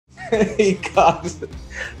he got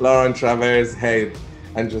Lauren Travers's head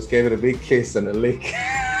and just gave it a big kiss and a lick.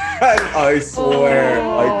 And I swear,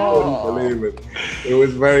 I couldn't believe it. It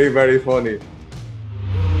was very, very funny.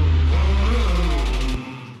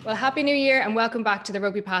 Well, Happy New Year and welcome back to the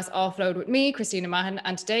RugbyPass Offload with me, Christina Mahan.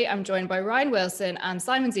 And today I'm joined by Ryan Wilson and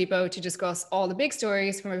Simon Zeebs to discuss all the big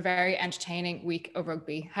stories from a very entertaining week of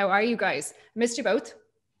rugby. How are you guys? Missed you both.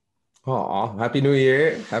 Oh, Happy New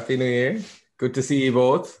Year. Happy New Year. Good to see you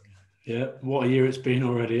both. Yeah, what a year it's been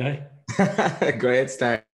already, eh? Great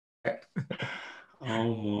start.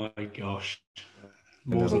 Oh my gosh.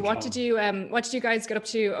 So what did you guys get up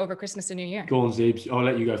to over Christmas and New Year? Go on, Zeebs. I'll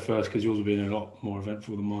let you go first because yours will be a lot more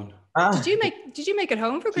eventful than mine. Did you make it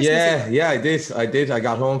home for Christmas? Yeah, I did. I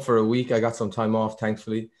got home for a week. I got some time off,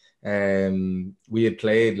 thankfully. We had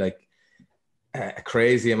played like a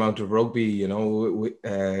crazy amount of rugby, you know,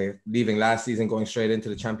 leaving last season, going straight into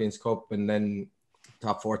the Champions Cup and then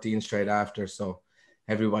top 14 straight after. So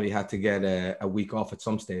everybody had to get a week off at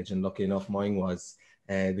some stage, and lucky enough mine was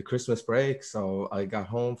the Christmas break. So I got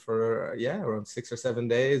home for around 6 or 7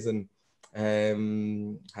 days and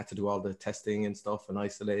had to do all the testing and stuff and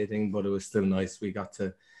isolating, but it was still nice. We got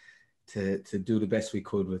to do the best we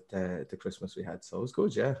could with the Christmas we had. So it was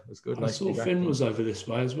good, yeah. It was good. I saw Finn was over this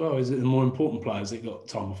way as well. Is it the more important players that got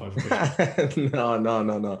time off over Christmas?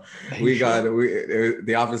 No. We got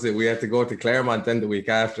the opposite. We had to go to Claremont then the week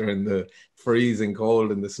after in the freezing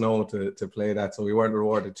cold and the snow to play that. So we weren't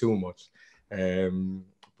rewarded too much.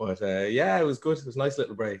 But it was good. It was a nice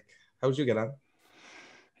little break. How did you get on?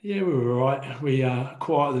 Yeah, we were all right. We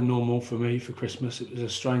quieter than normal for me for Christmas. It was a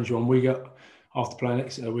strange one. We got, after playing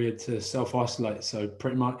Exeter, we had to self-isolate. So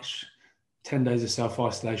pretty much 10 days of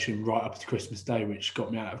self-isolation right up to Christmas Day, which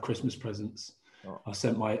got me out of Christmas presents. Oh. I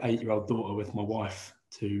sent my 8-year-old daughter with my wife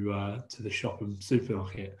to the shop and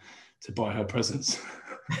supermarket to buy her presents.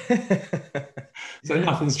 So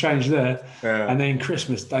nothing's changed there. Yeah. And then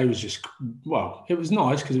Christmas Day was just, well, it was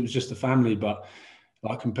nice because it was just a family, but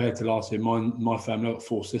like compared to last year, my family, I've got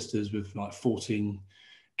 4 sisters with like 14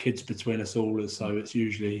 kids between us all. So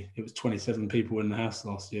it was 27 people in the house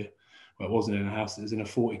last year. Well, it wasn't in a house, it was in a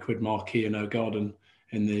 40 quid marquee in her garden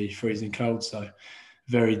in the freezing cold. So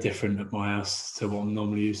very different at my house to what I'm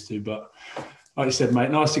normally used to. But like you said,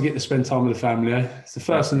 mate, nice to get to spend time with the family. Eh? It's the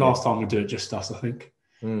first and last time we do it, just us, I think.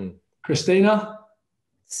 Christina?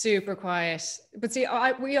 Super quiet. But see,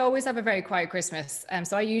 we always have a very quiet Christmas.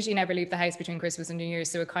 So I usually never leave the house between Christmas and New Year's,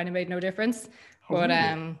 so it kind of made no difference. But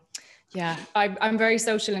yeah, I'm very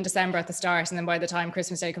social in December at the start. And then by the time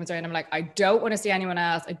Christmas Day comes around, I'm like, I don't want to see anyone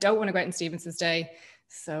else. I don't want to go out on Stevenson's Day.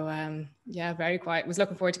 So very quiet. Was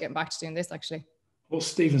looking forward to getting back to doing this, actually. What's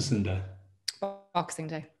Stevenson Day? Boxing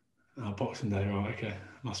Day. Oh, Boxing Day, right, okay.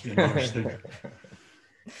 Must be an Irish thing.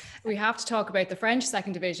 We have to talk about the French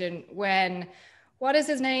second division when... What is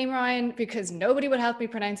his name, Ryan? Because nobody would help me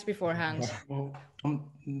pronounce beforehand. Well,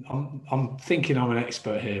 I'm thinking I'm an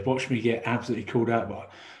expert here. Watch me get absolutely called out by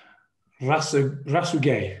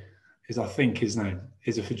Rasugay is, I think, his name.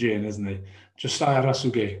 He's a Fijian, isn't he? Josiah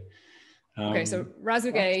Rasugay. Okay, so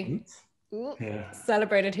Rasugay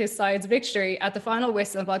celebrated his side's victory at the final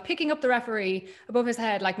whistle by picking up the referee above his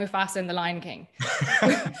head like Mufasa in The Lion King.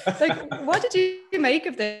 Like, what did you make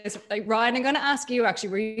of this? Like, Ryan, I'm going to ask you, actually,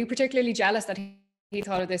 were you particularly jealous that he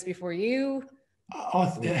thought of this before you?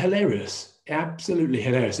 Hilarious, absolutely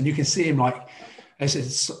hilarious. And you can see him like,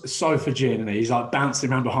 it's so Fijian, and he's like bouncing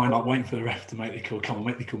around behind, like waiting for the ref to make the call. Come on,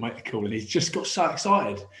 make the call. And he's just got so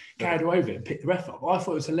excited, carried away with it and picked the ref up. I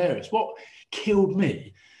thought it was hilarious. What killed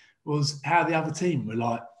me was how the other team were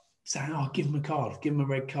like saying, "Oh, give him a card, give him a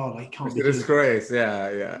red card. Like, he can't be." It's disgrace.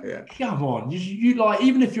 Yeah. Come on, you like,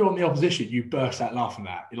 even if you're on the opposition, you burst out laughing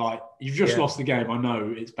at. You're like, you've just lost the game. I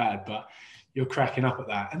know it's bad, but you're cracking up at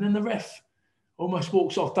that. And then the ref almost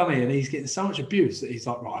walks off, doesn't he? And he's getting so much abuse that he's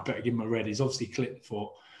like, right, I better give him a red. He's obviously clicked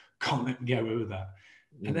for, can't let him get away with that.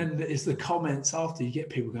 And then it's the comments after, you get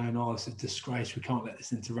people going, oh, it's a disgrace. We can't let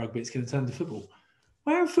this into rugby. It's going to turn to football.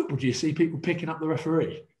 Where in football do you see people picking up the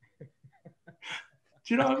referee?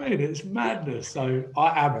 Do you know what I mean? It's madness. So I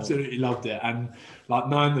absolutely loved it. And like,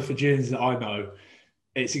 knowing the Fijians that I know,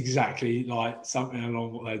 it's exactly like something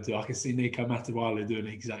along what they do. I can see Nico Matawalu doing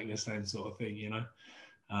exactly the same sort of thing, you know.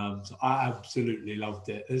 So I absolutely loved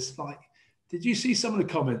it. It's like, did you see some of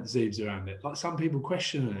the comments, Zeebs, around it? Like some people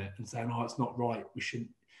questioning it and saying, oh, it's not right. We shouldn't.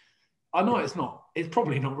 I know it's not. It's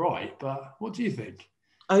probably not right, but what do you think?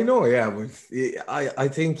 I know, yeah. But I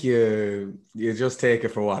think you just take it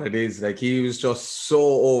for what it is. Like, he was just so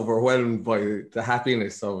overwhelmed by the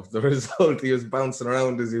happiness of the result. He was bouncing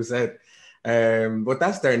around, as you said. But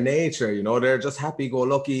that's their nature, you know. They're just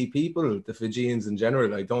happy-go-lucky people, the Fijians in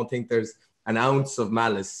general. I don't think there's an ounce of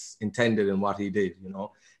malice intended in what he did, you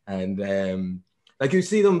know. And like you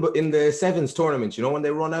see them in the sevens tournament, you know, when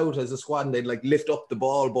they run out as a squad and they'd like lift up the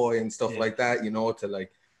ball boy and stuff like that, you know, to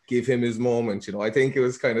like give him his moment, you know. I think it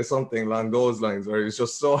was kind of something along those lines where he was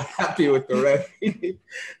just so happy with the ref.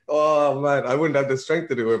 Oh man, I wouldn't have the strength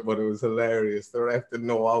to do it, but it was hilarious. The ref didn't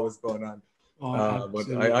know what was going on.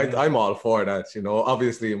 But I'm all for that, you know,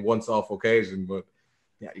 obviously in once-off occasion, but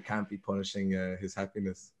yeah, you can't be punishing his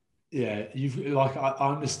happiness. Yeah,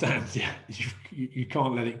 I understand. Yeah, you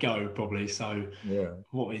can't let it go probably. So yeah,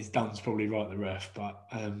 what he's done is probably right, the ref. But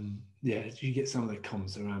yeah, you get some of the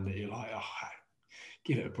comments around it. You're like, oh,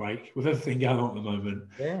 give it a break with everything going on at the moment.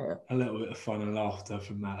 Yeah, a little bit of fun and laughter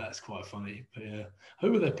from that. That's quite funny. But yeah,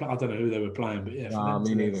 who were they playing? I don't know who they were playing, but yeah, for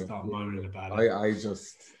them to start moaning about it.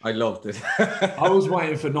 I loved it. I was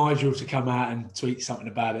waiting for Nigel to come out and tweet something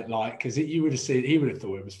about it, like, because you would have seen, he would have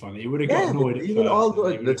thought it was funny. He would have got annoyed at even first. All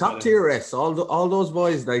the top tier refs, all those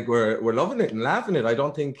boys like were loving it and laughing it. I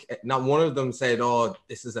don't think not one of them said, "Oh,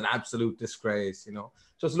 this is an absolute disgrace." You know,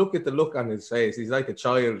 just look at the look on his face. He's like a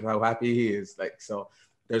child, how happy he is. Like, so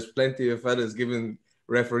there's plenty of fellas giving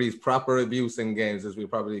referees proper abuse in games, as we'll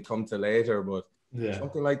probably come to later. But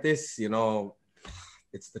something like this, you know,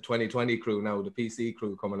 it's the 2020 crew now, the PC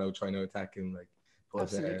crew coming out trying to attack him. Like, but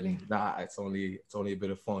absolutely. it's only a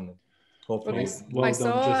bit of fun. Hopefully,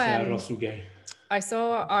 I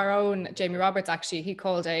saw our own Jamie Roberts actually. He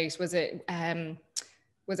called out, was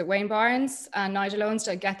it Wayne Barnes and Nigel Owens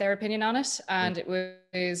to get their opinion on it? And it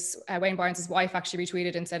was Wayne Barnes' wife actually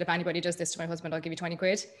retweeted and said, "If anybody does this to my husband, I'll give you 20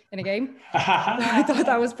 quid in a game." I thought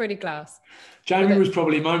that was pretty class. Jamie was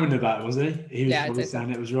probably moaning about it, wasn't he? He was probably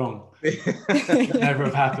saying it was wrong. Never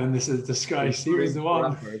have happened. This is a disgrace. He was the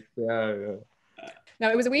one. Yeah. Now,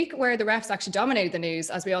 it was a week where the refs actually dominated the news,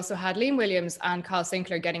 as we also had Liam Williams and Carl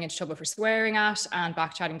Sinclair getting into trouble for swearing at and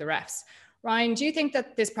backchatting the refs. Ryan, do you think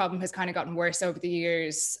that this problem has kind of gotten worse over the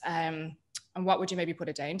years? And what would you maybe put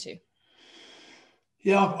it down to?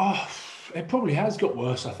 Yeah, it probably has got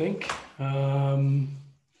worse, I think. The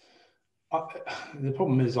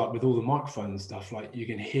problem is, like, with all the microphone and stuff, like, you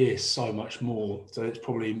can hear so much more. So it's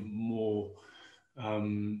probably more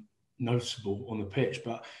noticeable on the pitch.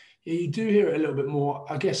 But yeah, you do hear it a little bit more.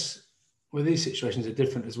 I guess where these situations are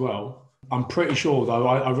different as well. I'm pretty sure, though,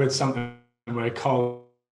 I read something where Carl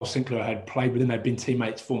Sinclair had played with him. They'd been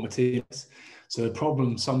teammates, former teammates. So the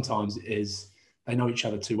problem sometimes is they know each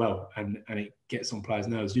other too well, and it gets on players'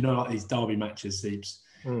 nerves. You know, like these derby matches, Zeebs,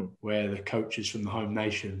 where the coach is from the home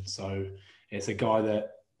nation. So it's a guy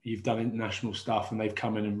that you've done international stuff, and they've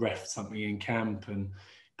come in and reffed something in camp. And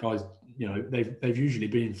guys, you know, they've usually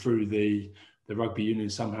been through the rugby union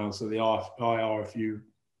somehow. So the IRFU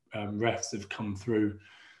refs have come through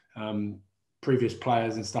previous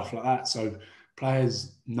players and stuff like that. So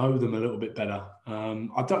players know them a little bit better.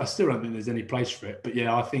 I still don't think there's any place for it, but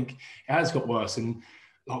yeah, I think it has got worse. And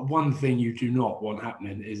like, one thing you do not want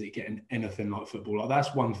happening is it getting anything like football. Like,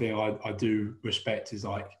 that's one thing I do respect, is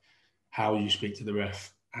like how you speak to the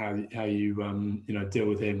ref, how you you know, deal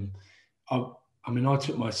with him. I mean, I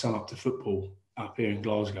took my son up to football up here in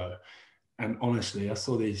Glasgow, and honestly, I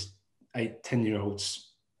saw these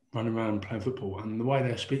 8-10-year-olds running around playing football, and the way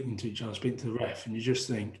they're speaking to each other, speaking to the ref, and you just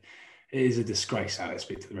think, it is a disgrace how they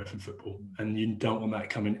speak to the ref in football, and you don't want that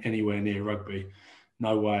coming anywhere near rugby.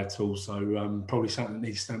 No way at all. So probably something that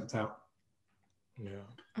needs stamped out. Yeah,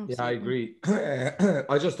 absolutely. Yeah, I agree.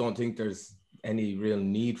 I just don't think there's any real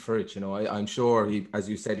need for it. You know, I'm sure he, as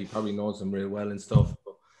you said, he probably knows them real well and stuff.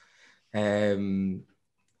 But,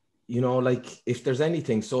 you know, like, if there's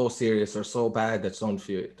anything so serious or so bad that's done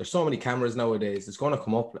for you, there's so many cameras nowadays, it's going to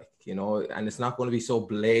come up, like, you know, and it's not going to be so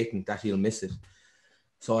blatant that he'll miss it.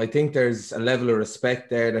 So I think there's a level of respect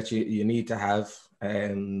there that you need to have.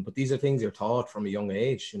 But these are things you're taught from a young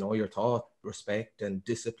age. You know, you're taught respect and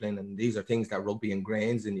discipline, and these are things that rugby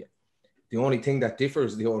ingrains in you. The only thing that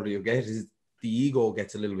differs the older you get is the ego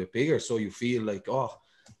gets a little bit bigger. So you feel like, oh,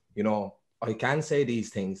 you know, I can say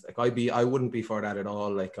these things. Like, I wouldn't be for that at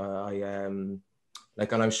all. Like, and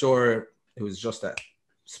I'm sure it was just a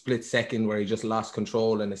split second where he just lost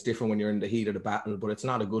control, and it's different when you're in the heat of the battle, but it's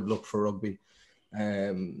not a good look for rugby.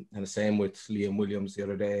 And the same with Liam Williams the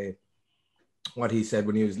other day. What he said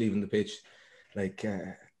when he was leaving the pitch, like,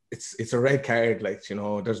 it's a red card. Like, you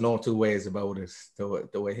know, there's no two ways about it.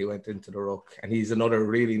 The way he went into the ruck, and he's another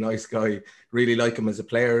really nice guy. Really like him as a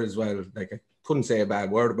player as well. Like, I couldn't say a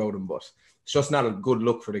bad word about him, but it's just not a good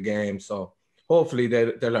look for the game. So hopefully they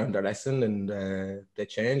learn their lesson and they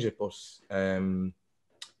change it. But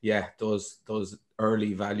yeah, those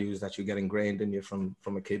early values that you get ingrained in you from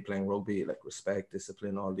a kid playing rugby, like respect,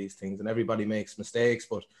 discipline, all these things. And everybody makes mistakes,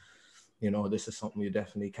 but this is something you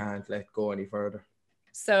definitely can't let go any further.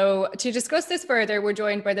 So to discuss this further, we're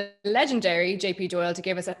joined by the legendary JP Doyle to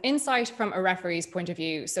give us an insight from a referee's point of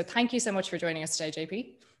view. So thank you so much for joining us today,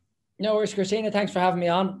 JP. No worries, Christina. Thanks for having me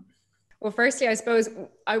on. Well, firstly, I suppose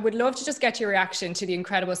I would love to just get your reaction to the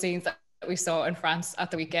incredible scenes that we saw in France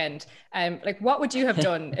at the weekend. What would you have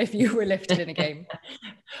done if you were lifted in a game?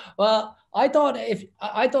 Well, I thought,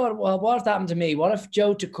 well, what if that happened to me? What if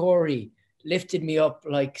Joe Takori lifted me up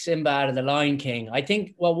like Simba out of the Lion King? I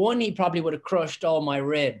think, well, one, he probably would have crushed all my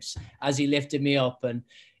ribs as he lifted me up. And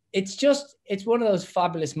it's one of those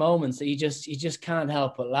fabulous moments that you just can't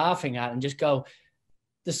help but laughing at and just go,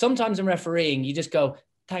 there's sometimes in refereeing, you just go,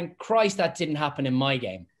 thank Christ that didn't happen in my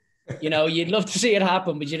game. You'd love to see it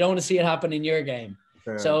happen, but you don't want to see it happen in your game.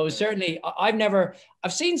 So certainly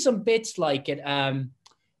I've seen some bits like it.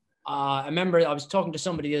 I remember I was talking to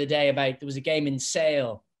somebody the other day about, there was a game in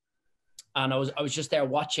Sale, and I was just there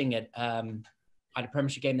watching it. I had a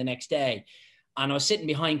Premiership game the next day, and I was sitting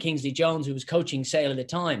behind Kingsley Jones, who was coaching Sale at the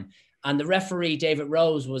time. And the referee, David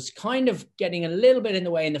Rose, was kind of getting a little bit in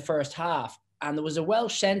the way in the first half. And there was a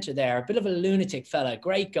Welsh centre there, a bit of a lunatic fella,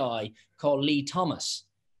 great guy called Lee Thomas,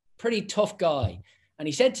 pretty tough guy. And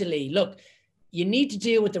he said to Lee, look, you need to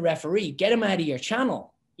deal with the referee, get him out of your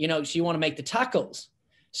channel, so you want to make the tackles.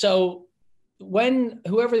 So when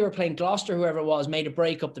whoever they were playing, Gloucester, whoever it was, made a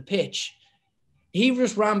break up the pitch, he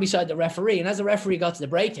just ran beside the referee. And as the referee got to the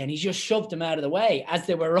breakdown, he just shoved him out of the way as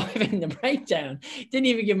they were arriving in the breakdown. Didn't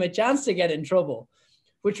even give him a chance to get in trouble,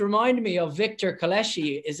 which reminded me of Victor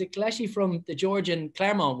Kaleshi. Is it Kaleshi from the Georgian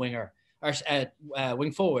Clermont winger, or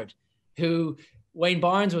wing forward, who Wayne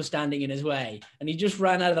Barnes was standing in his way, and he just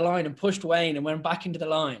ran out of the line and pushed Wayne and went back into the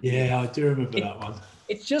line. Yeah, I do remember that one.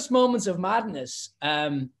 It's just moments of madness.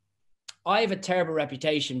 I have a terrible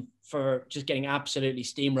reputation for just getting absolutely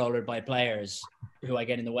steamrollered by players who I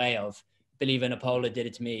get in the way of. Billy Vanapola did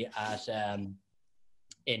it to me at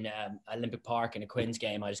in Olympic Park in a Quins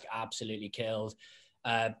game. I just got absolutely killed.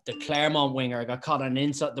 The Clermont winger got caught on an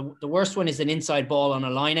inside. The worst one is an inside ball on a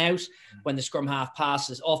line out when the scrum half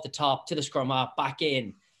passes off the top to the scrum half back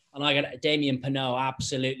in. And I got Damien Pinot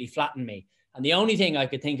absolutely flattened me. And the only thing I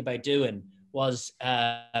could think about doing was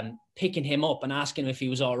picking him up and asking him if he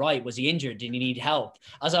was all right. Was he injured? Did he need help?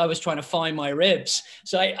 As I was trying to find my ribs.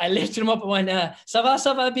 So I lifted him up and went, ça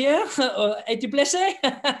va bien? Es-tu blessé?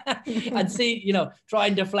 And see, try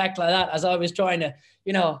and deflect like that as I was trying to,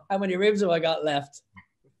 how many ribs have I got left?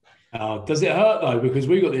 Oh, does it hurt though? Because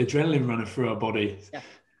we got the adrenaline running through our body. Yeah.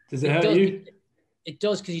 Does it hurt you? It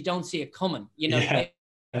does, because you don't see it coming. Yeah,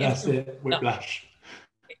 that's it. Whiplash.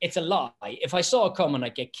 It's a lie. If I saw it coming,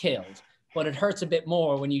 I'd get killed. But it hurts a bit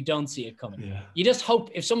more when you don't see it coming. Yeah. You just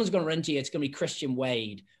hope if someone's going to run to you, it's going to be Christian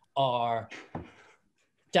Wade or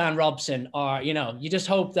Dan Robson, or, you just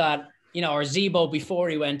hope that, or Zeebo before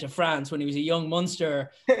he went to France when he was a young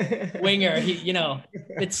Munster winger, he, a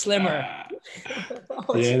bit slimmer.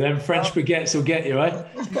 Yeah, them French baguettes will get you, right?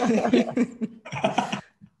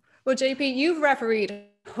 Well, JP, you've refereed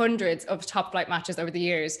hundreds of top flight matches over the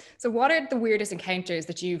years. So what are the weirdest encounters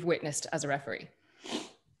that you've witnessed as a referee?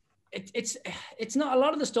 It's not, a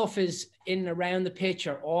lot of the stuff is in and around the pitch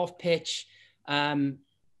or off pitch.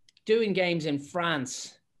 Doing games in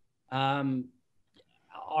France on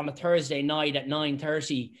a Thursday night at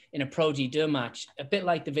 9:30 in a Pro D2 match, a bit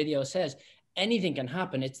like the video says, anything can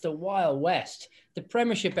happen. It's the Wild West. The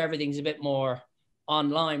Premiership, everything's a bit more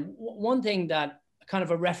online. One thing that kind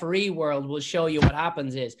of a referee world will show you what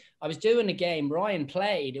happens is, I was doing a game, Ryan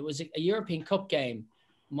played, it was a European Cup game,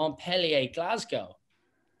 Montpellier, Glasgow.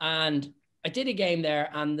 And I did a game there,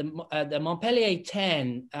 and the Montpellier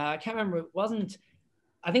 10, I can't remember, it wasn't,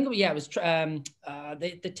 I think, it was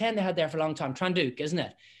the 10 they had there for a long time, Tranduc, isn't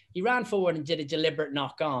it? He ran forward and did a deliberate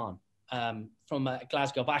knock on from a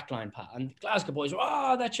Glasgow backline, Pat. And the Glasgow boys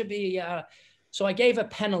were, that should be, so I gave a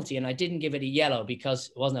penalty, and I didn't give it a yellow because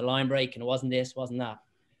it wasn't a line break and it wasn't this, wasn't that.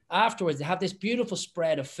 Afterwards, they have this beautiful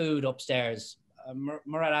spread of food upstairs.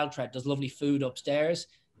 Murat Altrad does lovely food upstairs.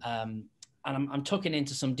 And I'm tucking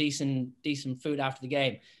into some decent food after the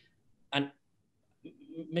game. And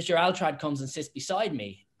Mr. Altrad comes and sits beside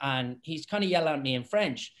me, and he's kind of yelling at me in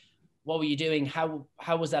French. What were you doing? How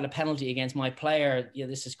was that a penalty against my player? Yeah,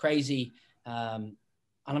 this is crazy. And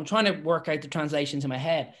I'm trying to work out the translations in my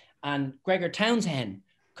head. And Gregor Townsend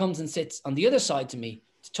comes and sits on the other side to me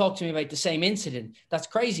to talk to me about the same incident. That's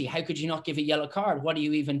crazy. How could you not give a yellow card? What are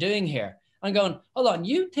you even doing here? I'm going, hold on,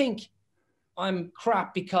 you think I'm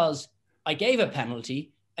crap because I gave a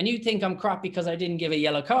penalty, and you think I'm crap because I didn't give a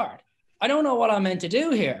yellow card. I don't know what I'm meant to do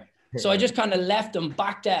here. So I just kind of left them,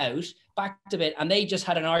 backed a bit, and they just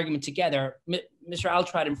had an argument together. Mr.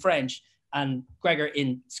 Altrad in French and Gregor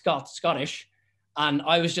in Scottish. And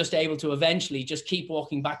I was just able to eventually just keep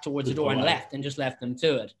walking back towards the door and just left them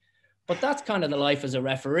to it. But that's kind of the life as a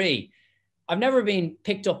referee. I've never been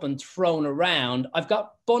picked up and thrown around. I've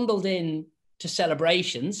got bundled in to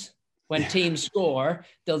celebrations. When teams score,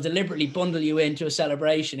 they'll deliberately bundle you into a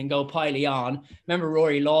celebration and go piley on. Remember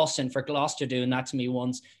Rory Lawson for Gloucester doing that to me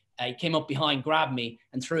once. He came up behind, grabbed me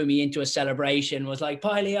and threw me into a celebration, was like,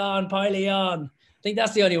 piley on, piley on. I think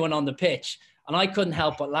that's the only one on the pitch. And I couldn't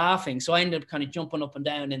help but laughing. So I ended up kind of jumping up and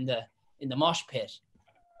down in the mosh pit.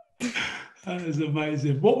 That is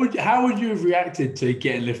amazing. How would you have reacted to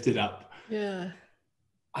getting lifted up? Yeah.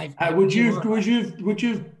 Would you have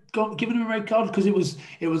given him a red card? Because it was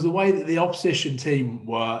the way that the opposition team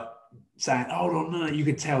were saying, hold on, no, you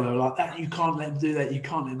could tell they were like that. You can't let him do that. You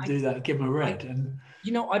can't let him do that. Give him a red.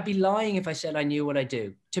 I'd be lying if I said I knew what I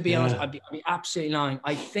do. To be honest, I'd be absolutely lying.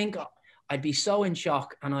 I think I'd be so in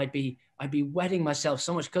shock, and I'd be wetting myself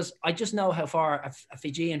so much because I just know how far a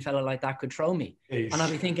Fijian fella like that could throw me. Jeez. And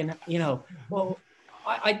I'd be thinking, well,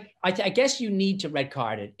 I guess you need to red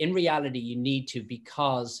card it. In reality, you need to,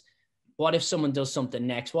 because what if someone does something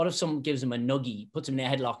next? What if someone gives him a nuggie, puts him in a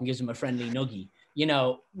headlock and gives him a friendly nuggie?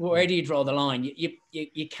 Where do you draw the line?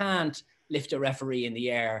 You can't lift a referee in the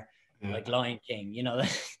air like Lion King,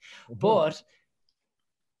 But,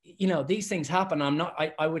 these things happen.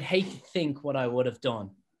 I would hate to think what I would have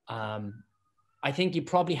done. I think you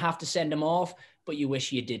probably have to send him off, but you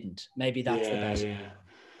wish you didn't. Maybe that's the best.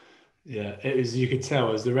 Yeah, it was. You could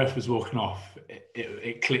tell as the ref was walking off,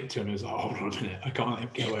 it clicked to him. It was like, hold on a minute, I can't let him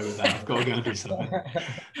get away with that. I've got to go and do something.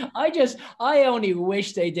 I only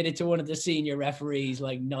wish they did it to one of the senior referees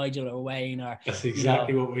like Nigel or Wayne or. That's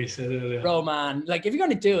exactly what we said earlier. Roman, like if you're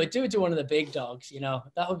going to do it to one of the big dogs.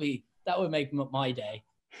 That would make my day.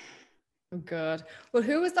 Oh, God. Well,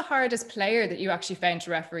 who was the hardest player that you actually found to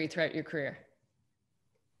referee throughout your career?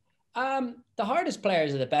 The hardest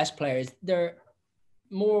players are the best players. They're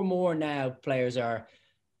more and more now. Players are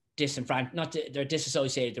disenfranchised. They're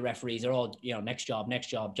disassociated. The referees are all next job,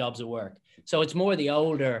 jobs at work. So it's more the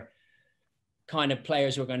older kind of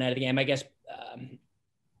players who are going out of the game. I guess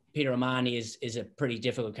Peter O'Mahony is a pretty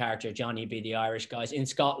difficult character. Johnny be the Irish guys in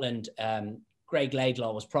Scotland. Greg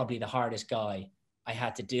Laidlaw was probably the hardest guy I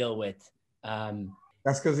had to deal with.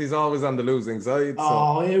 That's because he's always on the losing side. So.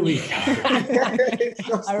 Oh, here we go.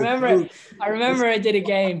 I remember I did a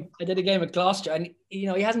game at Gloucester, and he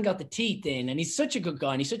hasn't got the teeth in, and he's such a good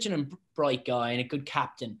guy, and he's such a bright guy and a good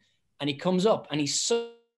captain. And he comes up and he's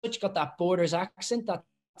got that Borders accent that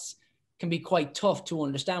can be quite tough to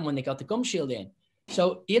understand when they got the gum shield in.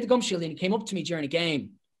 So he had the gum shield in, he came up to me during a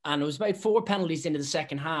game, and it was about 4 penalties into the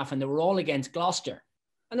second half, and they were all against Gloucester.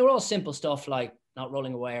 And they were all simple stuff like not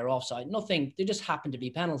rolling away or offside, nothing. They just happened to be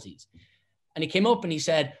penalties. And he came up and he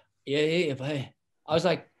said, yeah. I was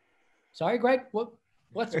like, sorry, Greg, what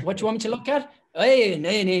do you want me to look at?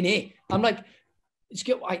 No. I'm like,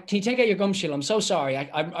 can you take out your gum shield? I'm so sorry.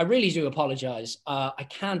 I really do apologize. I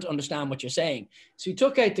can't understand what you're saying. So he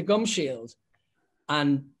took out the gum shield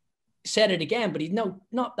and said it again, but he'd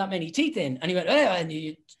not that many teeth in. And he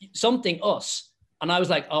went, something us. And I was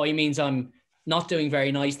like, oh, he means I'm not doing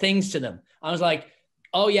very nice things to them. I was like,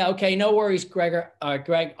 oh yeah, okay, no worries, Greg,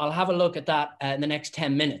 I'll have a look at that in the next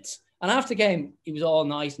 10 minutes. And after the game, he was all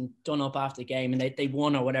nice and done up after the game, and they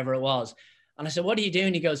won or whatever it was. And I said, what are you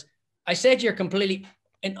doing? He goes, I said you're completely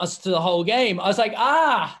in us to the whole game. I was like,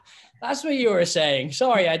 that's what you were saying.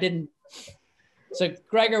 Sorry, I didn't. So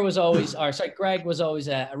Greg was always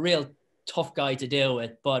a real tough guy to deal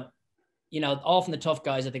with, but often the tough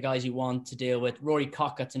guys are the guys you want to deal with. Rory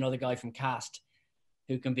Cockett's another guy from Cast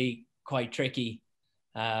who can be quite tricky.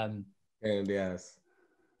 Yes.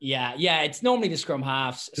 Yeah, it's normally the scrum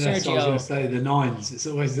halves. Sergio, I was going to say the nines. It's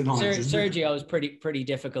always the nines. Sergio is pretty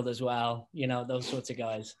difficult as well. Those sorts of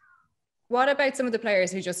guys. What about some of the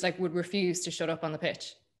players who just would refuse to shut up on the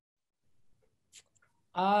pitch?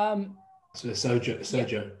 So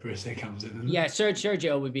Sergio Barista comes in. Yeah,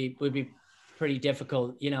 Sergio would be pretty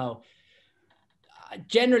difficult.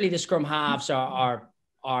 Generally the scrum halves are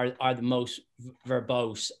the most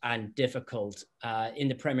verbose and difficult. In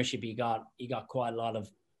the Premiership, you got quite a lot of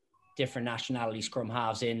different nationality scrum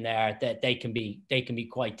halves in there that they can be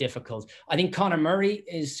quite difficult. I think Conor Murray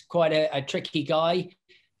is quite a tricky guy.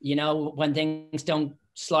 When things don't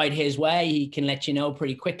slide his way, he can let you know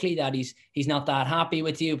pretty quickly that he's not that happy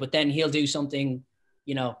with you, but then he'll do something,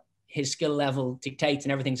 his skill level dictates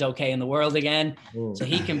and everything's okay in the world again. So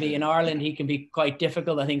he can be in Ireland, he can be quite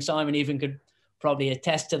difficult. I think Simon even could probably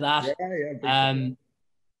attest to that.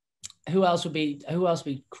 Who else would be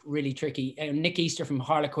really tricky? Nick Easter from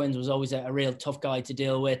Harlequins was always a real tough guy to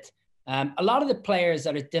deal with. A lot of the players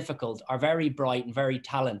that are difficult are very bright and very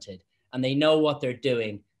talented, and they know what they're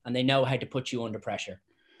doing and they know how to put you under pressure.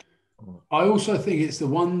 I also think it's the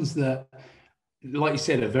ones that, like you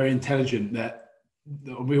said, are very intelligent. That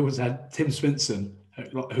we always had Tim Swinson,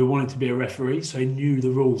 who wanted to be a referee, so he knew the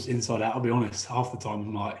rules inside out. I'll be honest, half the time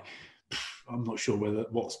I'm like, I'm not sure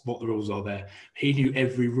what the rules are there. He knew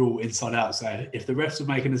every rule inside out. So if the refs were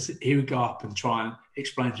making he would go up and try and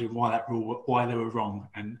explain to him why they were wrong.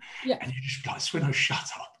 And you just like, Swinno, shut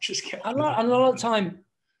up. Just get a lot of the time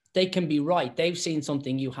they can be right. They've seen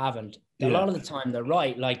something you haven't. A lot of the time they're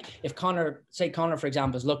right. Like if Connor, for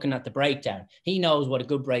example, is looking at the breakdown, he knows what a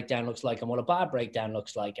good breakdown looks like and what a bad breakdown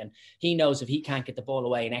looks like. And he knows if he can't get the ball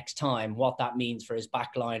away in X time, what that means for his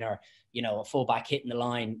back line, or, you know, a fullback hitting the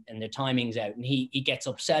line and the timing's out. And he gets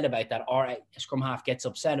upset about that, or a scrum half gets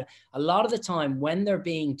upset. A lot of the time when they're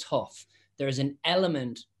being tough, there's an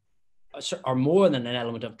element, or more than an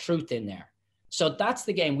element, of truth in there. So that's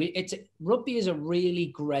the game. Rugby is a really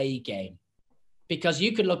grey game. Because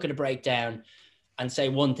you could look at a breakdown and say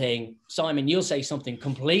one thing, Simon, you'll say something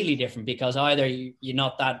completely different because either you're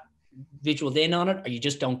not that visual in on it, or you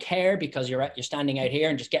just don't care because you're standing out here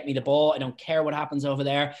and just get me the ball. I don't care what happens over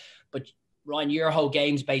there. But Ryan, your whole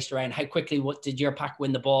game's based around how quickly, what did your pack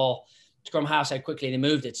win the ball? Scrum halves, how quickly they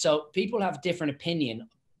moved it. So people have different opinion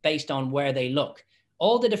based on where they look.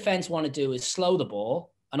 All the defense want to do is slow the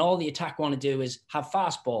ball, and all the attack want to do is have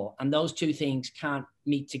fast ball. And those two things can't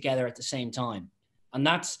meet together at the same time. And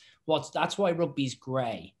that's why rugby's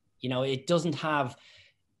grey. You know, it doesn't have,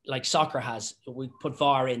 like soccer has, we put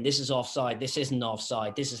VAR in, this is offside, this isn't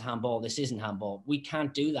offside, this is handball, this isn't handball. We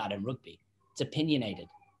can't do that in rugby. It's opinionated.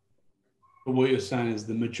 But what you're saying is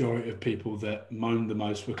the majority of people that moan the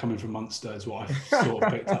most were coming from Munster, is what I sort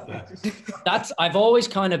of picked up there. I've always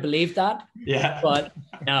kind of believed that. Yeah. But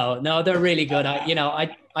no, they're really good.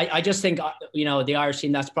 I just think, you know, the Irish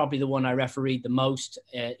team, that's probably the one I refereed the most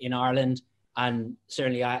in Ireland. And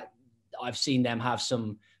certainly I've seen them have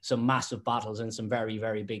some massive battles and some very,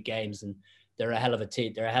 very big games, and they're a hell of a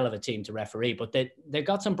team. They're a hell of a team to referee, but they've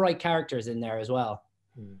got some bright characters in there as well.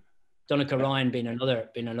 Donica Ryan being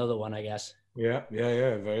another one, I guess. Yeah.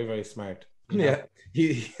 Very, very smart. Yeah.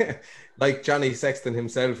 He like Johnny Sexton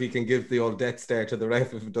himself, he can give the old death stare to the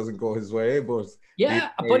ref if it doesn't go his way. But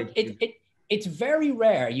but it's very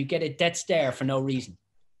rare you get a death stare for no reason.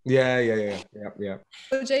 Yeah.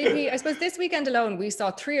 So JP, I suppose this weekend alone, we saw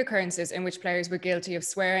 3 occurrences in which players were guilty of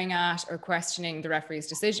swearing at or questioning the referee's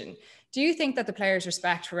decision. Do you think that the players'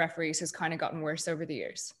 respect for referees has kind of gotten worse over the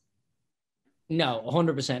years? No,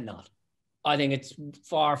 100% not. I think it's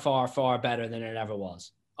far, far, far better than it ever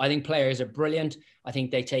was. I think players are brilliant. I think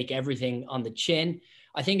they take everything on the chin.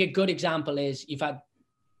 I think a good example is you've had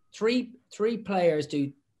three players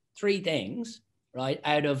do 3 things, right,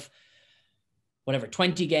 out of whatever,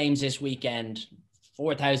 20 games this weekend,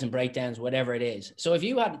 4,000 breakdowns, whatever it is. So if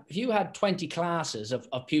you had 20 classes of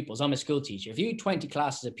pupils, I'm a school teacher, if you had 20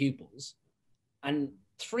 classes of pupils and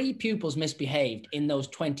 3 pupils misbehaved in those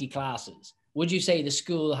 20 classes, would you say the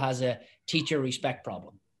school has a teacher respect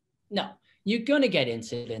problem? No, you're going to get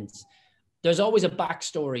incidents. There's always a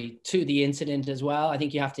backstory to the incident as well. I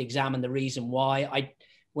think you have to examine the reason why.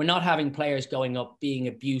 We're not having players going up being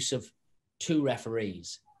abusive to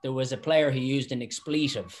referees. There was a player who used an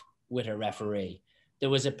expletive with a referee. There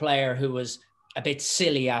was a player who was a bit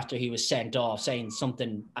silly after he was sent off, saying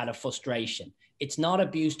something out of frustration. It's not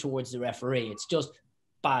abuse towards the referee. It's just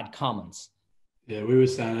bad comments. Yeah, we were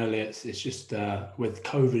saying earlier, it's just with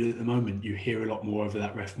COVID at the moment, you hear a lot more over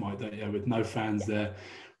that ref mic, don't you? With no fans there,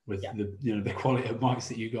 with the quality of mics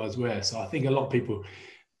that you guys wear. So I think a lot of people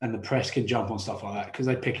and the press can jump on stuff like that because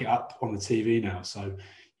they pick it up on the TV now. So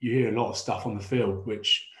you hear a lot of stuff on the field,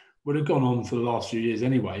 which would have gone on for the last few years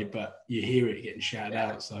anyway, but you hear it getting shouted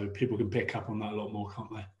out, so people can pick up on that a lot more, can't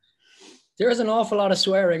they? There is an awful lot of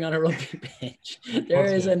swearing on a rugby pitch. There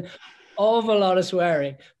is an awful lot of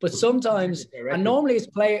swearing, but sometimes, and normally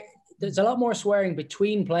there's a lot more swearing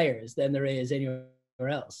between players than there is anywhere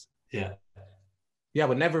else. Yeah,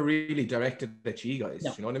 but never really directed at you guys.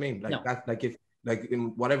 No. You know what I mean? No. Like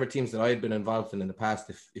in whatever teams that I had been involved in the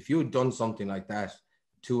past, if you had done something like that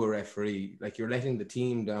to a referee, like you're letting the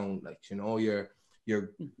team down, like, you know, you're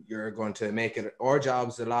going to make it our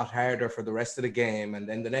jobs a lot harder for the rest of the game, and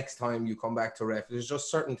then the next time you come back to ref, there's just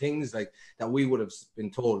certain things like that we would have been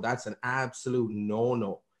told that's an absolute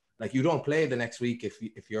no. Like, you don't play the next week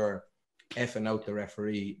if you're effing out the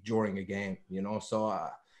referee during a game, you know. So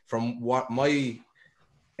from what my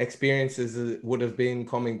experiences would have been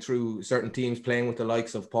coming through certain teams, playing with the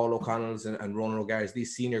likes of Paul O'Connell's and Ronan O'Gara's,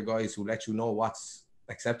 these senior guys who let you know what's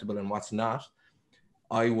acceptable and what's not,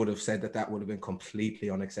 I would have said that would have been completely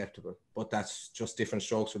unacceptable. But that's just different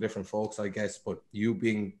strokes for different folks, I guess. But you,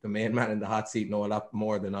 being the main man in the hot seat, know a lot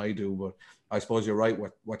more than I do. But I suppose you're right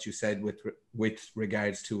what you said with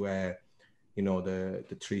regards to you know, the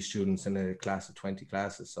 3 students in a class of 20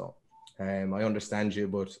 classes. So I understand you,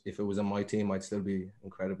 but if it was on my team, I'd still be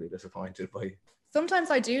incredibly disappointed by.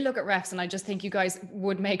 Sometimes I do look at refs and I just think you guys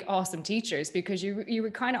would make awesome teachers, because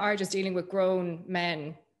you kind of are just dealing with grown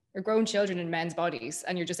men or grown children in men's bodies,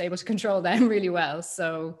 and you're just able to control them really well.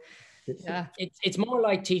 So yeah, it's more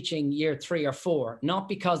like teaching year 3 or 4, not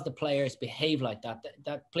because the players behave like that.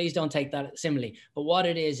 That please don't take that similarly. But what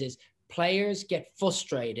it is players get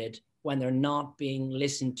frustrated when they're not being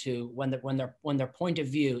listened to, when their point of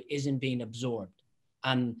view isn't being absorbed.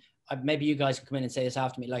 And maybe you guys can come in and say this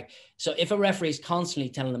after me. Like, so if a referee is constantly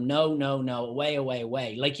telling them, no,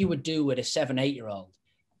 away, like you would do with a 7-8-year-old,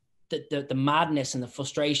 the madness and the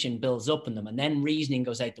frustration builds up in them, and then reasoning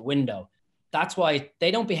goes out the window. That's why they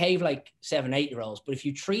don't behave like 7-8-year-olds. But if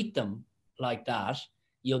you treat them like that,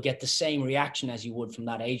 you'll get the same reaction as you would from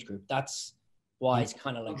that age group. That's why it's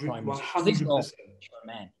kind of like primary. 100%.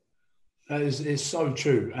 Man. That is so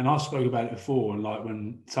true. And I've spoken about it before. And like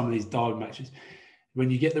when some of these derby matches, when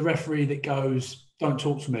you get the referee that goes, don't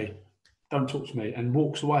talk to me, and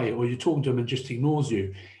walks away, or you're talking to him and just ignores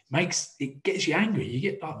you, it gets you angry. You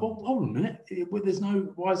get like, oh, hold on a minute.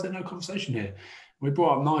 Why is there no conversation here? We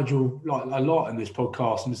brought up Nigel like a lot in this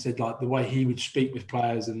podcast, and said like the way he would speak with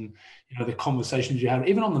players, and you know the conversations you have,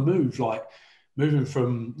 even on the move, like moving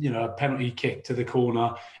from, you know, a penalty kick to the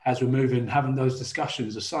corner as we're moving, having those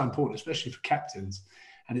discussions are so important, especially for captains.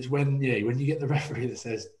 And it's when you get the referee that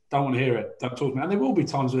says, don't want to hear it, don't talk to me. And there will be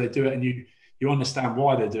times where they do it and you understand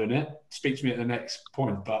why they're doing it. Speak to me at the next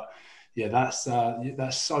point. But yeah, that's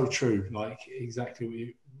so true. Like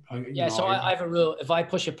exactly what you So I have a rule. If I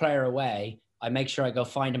push a player away, I make sure I go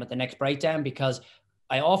find him at the next breakdown, because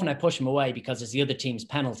I push him away because it's the other team's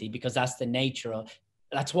penalty, because that's the nature of.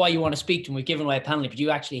 That's why you want to speak to him. We've given away a penalty, but you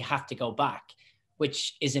actually have to go back,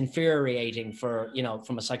 which is infuriating for, you know,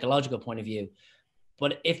 from a psychological point of view.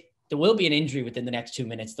 But if there will be an injury within the next 2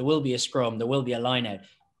 minutes, there will be a scrum, there will be a line out.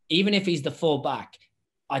 Even if he's the full back,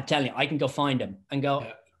 I tell you, I can go find him and go,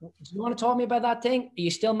 do you want to talk to me about that thing? Are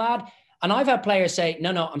you still mad? And I've had players say,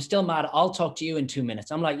 no, I'm still mad. I'll talk to you in 2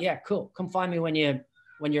 minutes. I'm like, yeah, cool. Come find me when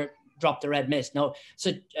you're dropped the red mist. No.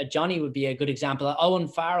 So Johnny would be a good example. Owen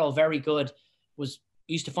Farrell, very good,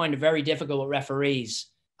 used to find it very difficult with referees,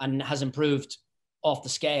 and has improved off the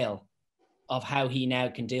scale of how he now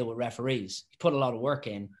can deal with referees. He put a lot of work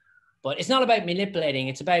in, but it's not about manipulating.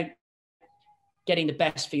 It's about getting the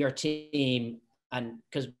best for your team. And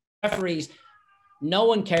because referees, no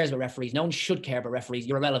one cares about referees. No one should care about referees.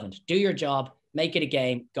 You're irrelevant. Do your job, make it a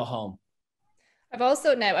game, go home. I've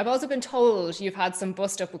also been told you've had some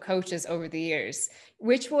bust up with coaches over the years.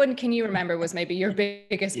 Which one can you remember was maybe your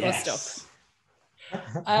biggest bust up?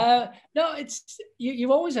 No, it's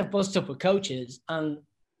you always have bust up with coaches, and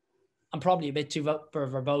I'm probably a bit too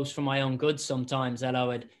verbose for my own good sometimes, that I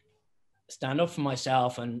would stand up for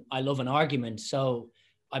myself, and I love an argument. So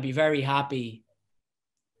I'd be very happy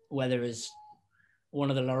whether it's one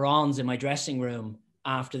of the Laurents in my dressing room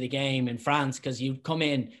after the game in France, because you'd come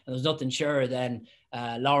in and there's nothing surer than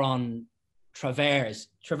Laurent Travers.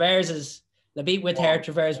 Travers is the beat with hair,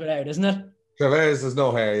 Travers without, isn't it? Travers has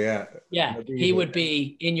no hair, yeah. Yeah, he would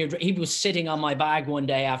be he was sitting on my bag one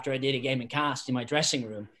day after I did a game in Cast in my dressing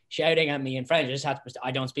room, shouting at me in French. I just had to,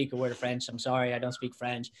 I don't speak a word of French. I'm sorry, I don't speak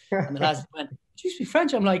French. And the lads went, do you speak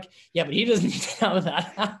French? I'm like, yeah, but he doesn't need to know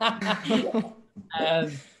that.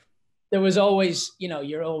 There was always,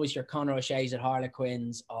 you're always your Conor O'Shea's at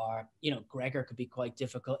Harlequins, or, Gregor could be quite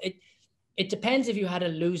difficult. It depends if you had a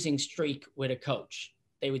losing streak with a coach.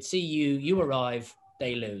 They would see you arrive,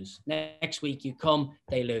 they lose. Next week you come,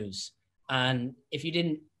 they lose. And if you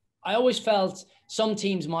didn't, I always felt some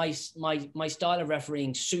teams, my style of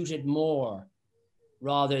refereeing suited more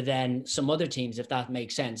rather than some other teams, if that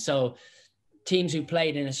makes sense. So teams who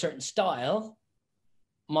played in a certain style,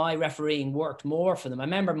 my refereeing worked more for them. I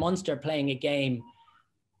remember Munster playing a game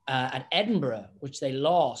at Edinburgh, which they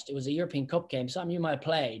lost. It was a European Cup game. Some of you might have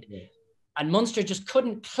played. Yeah. And Munster just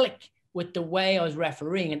couldn't click with the way I was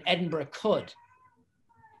refereeing, and Edinburgh could.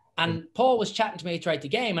 And Paul was chatting to me throughout the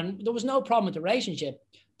game, and there was no problem with the relationship,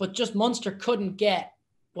 but just Munster couldn't get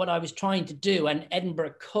what I was trying to do, and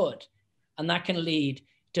Edinburgh could. And that can lead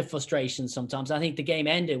to frustration sometimes. I think the game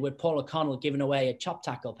ended with Paul O'Connell giving away a chop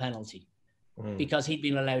tackle penalty because he'd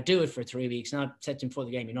been allowed to do it for 3 weeks. And I said to him before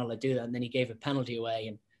the game, you're not allowed to do that. And then he gave a penalty away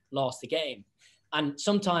and lost the game. And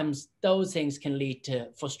sometimes those things can lead to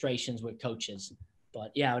frustrations with coaches.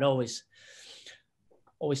 But yeah, I would always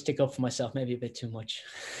stick up for myself, maybe a bit too much.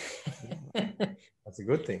 That's a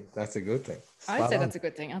good thing. That's a good thing. I'd say that's a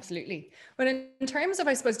good thing. Absolutely. But in terms of,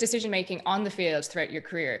 I suppose, decision-making on the field throughout your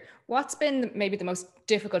career, what's been maybe the most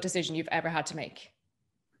difficult decision you've ever had to make?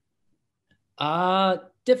 Both.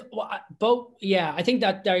 Yeah, I think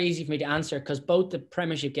that they're easy for me to answer because both the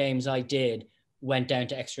Premiership games I did went down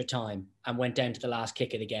to extra time and went down to the last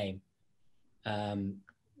kick of the game.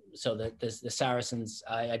 So the Saracens,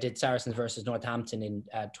 I did Saracens versus Northampton in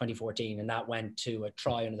 2014, and that went to a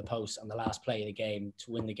try under the post on the last play of the game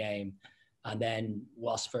to win the game. And then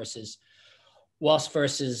Wasp versus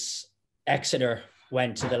Exeter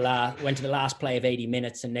went to the last play of 80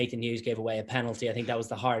 minutes, and Nathan Hughes gave away a penalty. I think that was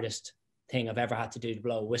the hardest thing I've ever had to do, to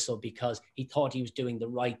blow a whistle, because he thought he was doing the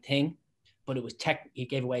right thing, but it was he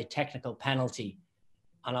gave away a technical penalty.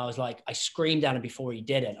 And I was like, I screamed at him before he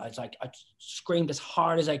did it. I screamed as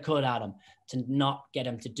hard as I could at him to not get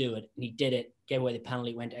him to do it. And he did it, gave away the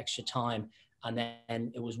penalty, went extra time. And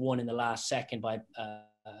then it was won in the last second by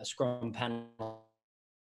a scrum penalty.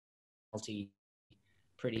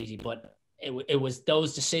 Pretty easy. But it was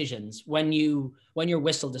those decisions. When your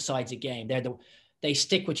whistle decides a game, they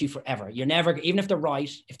stick with you forever. You're never, even if they're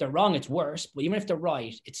right, if they're wrong, it's worse. But even if they're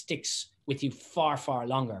right, it sticks with you far, far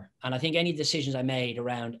longer. And I think any decisions I made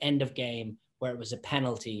around end of game where it was a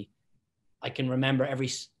penalty, I can remember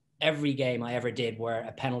every game I ever did where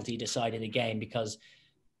a penalty decided a game, because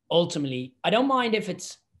ultimately I don't mind if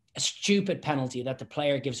it's a stupid penalty that the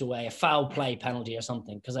player gives away, a foul play penalty or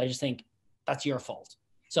something, because I just think that's your fault.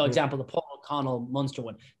 So example, the Paul O'Connell Munster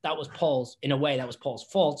one, that was Paul's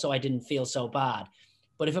fault. So I didn't feel so bad.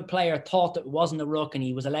 But if a player thought that it wasn't a ruck and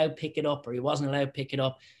he was allowed to pick it up or he wasn't allowed to pick it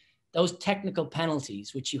up, those technical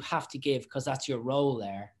penalties, which you have to give because that's your role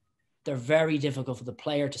there, they're very difficult for the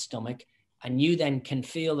player to stomach. And you then can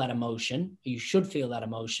feel that emotion. You should feel that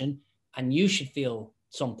emotion, and you should feel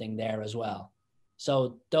something there as well.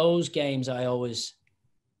 So those games I always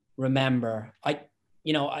remember. I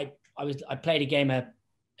played a game at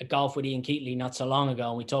golf with Ian Keatley not so long ago,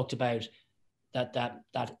 and we talked about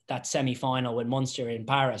that semi-final with Munster in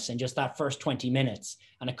Paris, and just that first 20 minutes,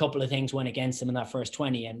 and a couple of things went against him in that first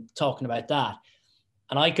 20, and talking about that.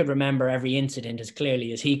 And I could remember every incident as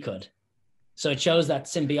clearly as he could. So it shows that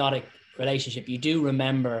symbiotic relationship. You do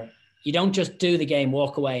remember, you don't just do the game,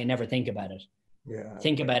 walk away and never think about it. Yeah.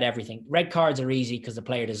 Think about everything. Red cards are easy because the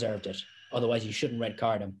player deserved it. Otherwise you shouldn't red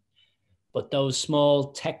card him. But those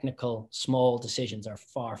small decisions are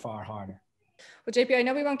far, far harder. Well, JP, I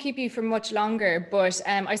know we won't keep you for much longer, but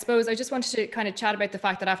I suppose I just wanted to kind of chat about the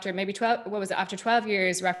fact that after maybe 12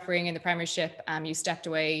 years refereeing in the Premiership, you stepped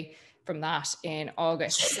away from that in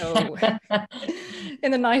August. So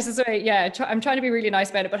in the nicest way, yeah, I'm trying to be really nice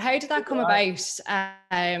about it, but how did that come about?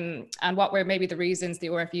 And what were maybe the reasons the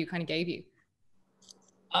RFU kind of gave you?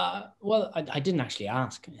 Well, I didn't actually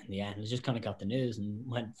ask in the end. I just kind of got the news and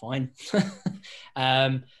went fine.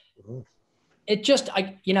 It just,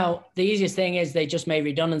 the easiest thing is they just made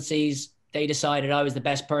redundancies. They decided I was the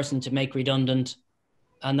best person to make redundant.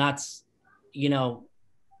 And that's,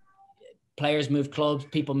 players move clubs,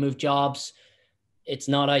 people move jobs. It's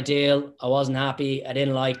not ideal. I wasn't happy. I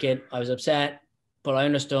didn't like it. I was upset, but I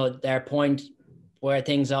understood their point where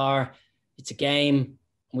things are. It's a game.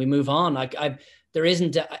 We move on.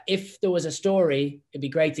 If there was a story, it'd be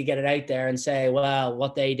great to get it out there and say, well,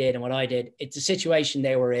 what they did and what I did. It's a situation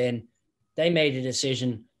they were in. They made a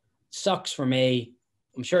decision. Sucks for me.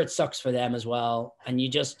 I'm sure it sucks for them as well. And you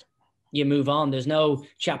move on. There's no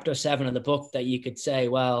chapter 7 of the book that you could say,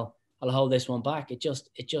 well, I'll hold this one back. It just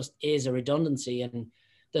is a redundancy. And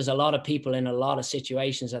there's a lot of people in a lot of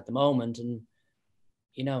situations at the moment. And,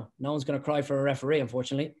 no one's going to cry for a referee,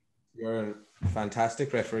 unfortunately. You're a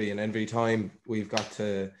fantastic referee. And every time we've got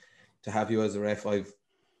to have you as a ref, I've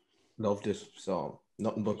loved it. So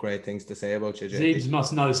nothing but great things to say about you, JP. Zeebs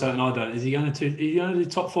must know something I don't. Is he going to do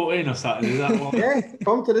top 14 or something? Is that what? Yeah,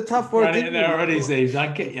 come to the top 14. Ran it in there already, Zeebs. I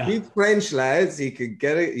get you. He's French, lads. He can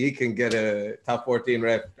get a top 14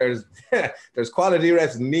 ref. There's quality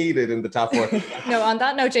refs needed in the top 14. No, on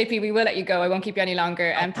that note, JP, we will let you go. I won't keep you any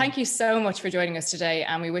longer. Thank you so much for joining us today,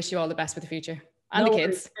 and we wish you all the best for the future and the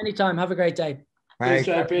kids. Anytime. Have a great day. Thanks.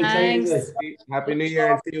 Thanks. Happy New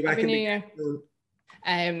Year. See you back Happy in New the Year.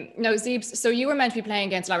 No, Zeebs, so you were meant to be playing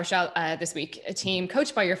against La Rochelle this week, a team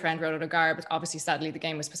coached by your friend Roland O'Gara, but obviously sadly the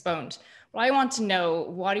game was postponed. Well, I want to know,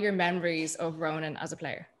 what are your memories of Ronan as a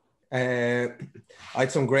player? I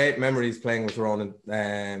had some great memories playing with Ronan,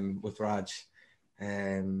 with Raj.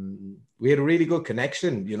 We had a really good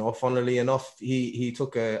connection, you know. Funnily enough, he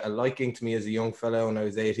took a liking to me as a young fellow when I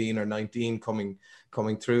was 18 or 19, coming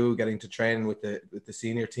through, getting to train with the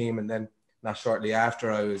senior team, and then not shortly after,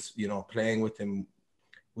 I was, you know, playing with him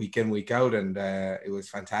week in, week out, and it was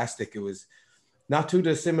fantastic. It was not too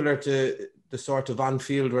dissimilar to the sort of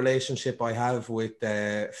on-field relationship I have with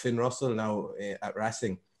Finn Russell now at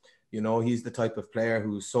Racing. You know, he's the type of player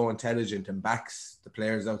who's so intelligent and backs the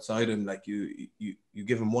players outside him. Like you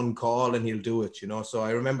give him one call and he'll do it, you know. So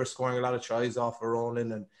I remember scoring a lot of tries off of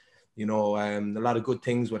Ronan, and, you know, a lot of good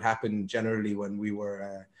things would happen generally when we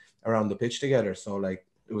were around the pitch together. So like,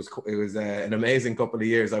 it was an amazing couple of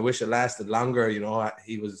years. I wish it lasted longer. You know,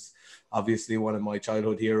 he was obviously one of my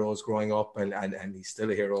childhood heroes growing up, and he's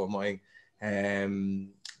still a hero of mine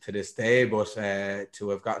to this day. But to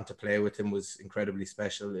have gotten to play with him was incredibly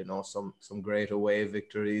special. You know, some great away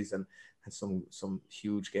victories and some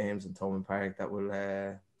huge games in Thomond Park that will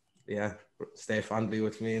stay fondly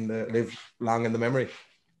with me and live long in the memory.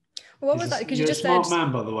 What was that? Because you just said, you're a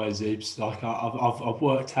smart man, by the way, Zeebs. Like I've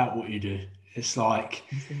worked out what you do. It's like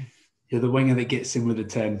you're the winger that gets in with a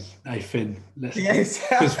 10. Hey, Finn. Yes.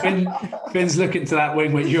 Because Finn's looking to that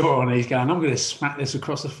wing when you're on. He's going, I'm going to smack this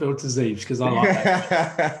across the field to Zeebs because I like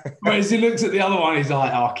that. Whereas he looks at the other one, he's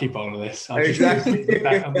like, I'll keep hold of this. I'll just keep it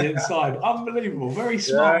back on the inside. Unbelievable. Very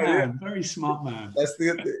smart man. Yeah. Very smart man.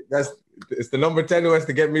 It's the number 10 who has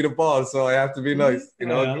to get me the ball, so I have to be nice. You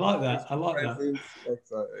know, I like that.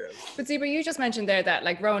 But Zebra, you just mentioned there that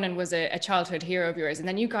like Ronan was a childhood hero of yours, and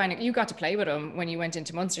then you got to play with him when you went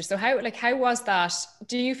into Munster. So how was that?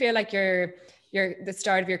 Do you feel like the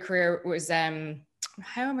start of your career was how am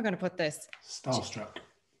I going to put this? Starstruck.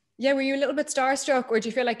 Yeah, were you a little bit starstruck, or do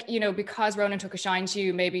you feel like, you know, because Ronan took a shine to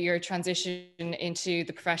you, maybe your transition into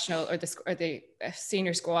the professional or the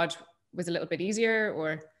senior squad was a little bit easier,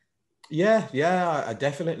 or? Yeah,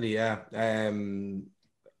 definitely, yeah. I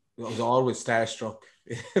was always starstruck.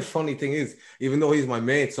 Funny thing is, even though he's my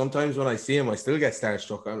mate, sometimes when I see him, I still get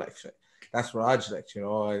starstruck. I'm like, that's Raj, like, you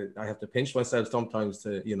know, I have to pinch myself sometimes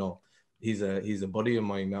to, you know, he's a buddy of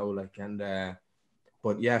mine now, like, and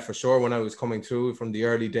but yeah, for sure, when I was coming through from the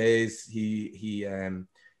early days, he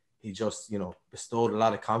just, you know, bestowed a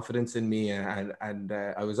lot of confidence in me, and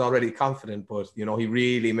I was already confident, but, you know, he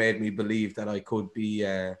really made me believe that I could be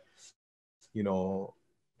you know,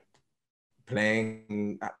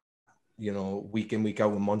 playing, you know, week in, week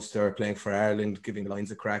out with Munster, playing for Ireland, giving the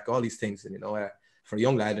lines a crack, all these things. And, you know, for a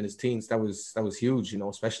young lad in his teens, that was huge, you know,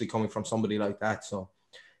 especially coming from somebody like that. So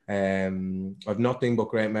I've nothing but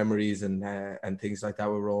great memories and things like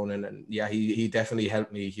that with Ronan. And yeah, he definitely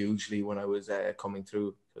helped me hugely when I was coming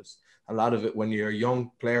through, because a lot of it when you're a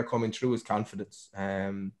young player coming through is confidence.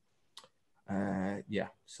 Yeah,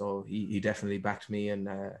 so he definitely backed me, and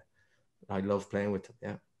I love playing with him,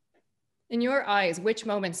 yeah. In your eyes, which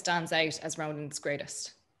moment stands out as Ronan's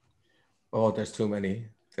greatest? Oh, there's too many.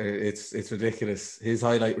 It's ridiculous. His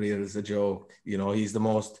highlight reel is a joke. You know, he's the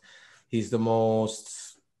most,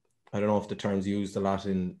 I don't know if the term's used a lot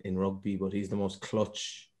in rugby, but he's the most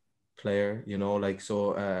clutch player, you know, like,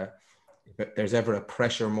 so if there's ever a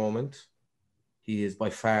pressure moment, he is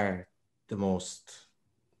by far the most,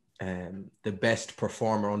 the best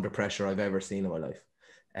performer under pressure I've ever seen in my life.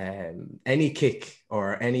 Any kick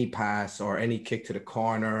or any pass or any kick to the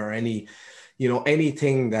corner or any, you know,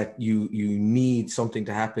 anything that you need something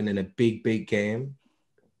to happen in a big game,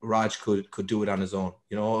 Raj could do it on his own,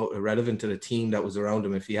 you know, irrelevant to the team that was around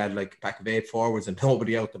him. If he had like a pack of 8 forwards and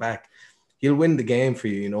nobody out the back, he'll win the game for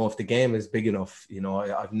you, you know, if the game is big enough. You know,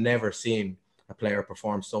 I've never seen a player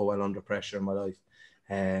perform so well under pressure in my life.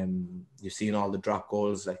 You've seen all the drop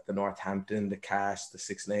goals, like the Northampton, the Cast, the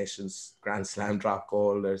Six Nations Grand Slam drop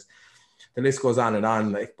goal. The list goes on and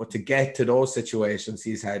on. Like, but to get to those situations,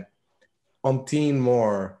 he's had umpteen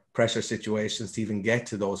more pressure situations to even get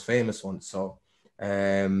to those famous ones. So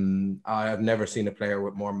I've never seen a player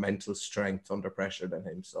with more mental strength under pressure than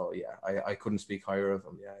him. So yeah, I couldn't speak higher of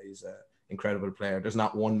him. Yeah, he's an incredible player. There's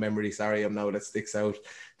not one memory, sorry, I'm now that sticks out.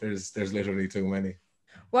 There's literally too many.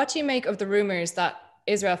 What do you make of the rumours that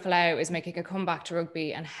Israel Folau is making a comeback to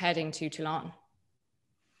rugby and heading to Toulon?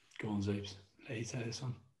 Go on, Zeebs. Let you take this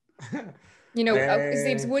one. You know,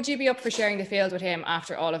 Zeebs, would you be up for sharing the field with him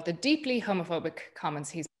after all of the deeply homophobic comments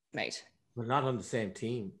he's made? Well, not on the same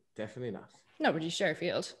team. Definitely not. No, would you share a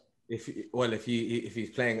field? If he's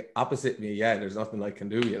playing opposite me, yeah, there's nothing I can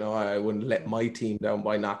do. You know, I wouldn't let my team down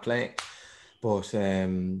by not playing. But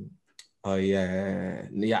I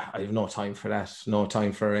have no time for that. No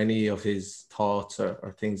time for any of his thoughts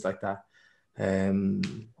or things like that.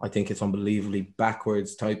 I think it's unbelievably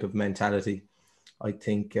backwards type of mentality. I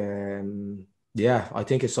think, I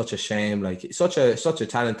think it's such a shame. Like, such a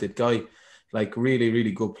talented guy, like really,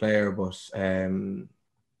 really good player. But I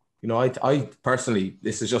personally,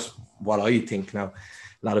 this is just what I think now.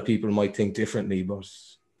 A lot of people might think differently, but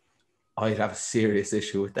I'd have a serious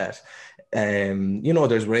issue with that.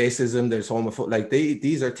 There's racism, there's homophobia. Like,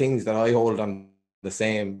 these are things that I hold on the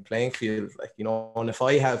same playing field. Like, and if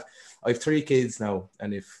I have 3 kids now,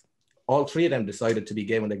 and if all 3 of them decided to be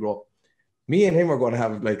gay when they grow up, me and him are going to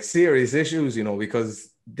have like serious issues,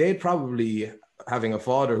 because they'd probably, having a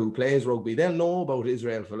father who plays rugby, they'll know about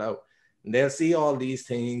Israel Folau, and they'll see all these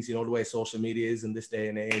things, the way social media is in this day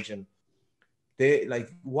and age, and they like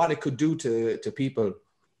what it could do to people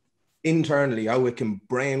internally, how it can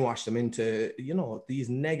brainwash them into, these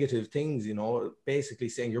negative things, basically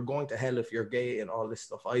saying you're going to hell if you're gay and all this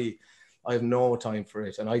stuff. I have no time for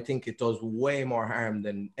it. And I think it does way more harm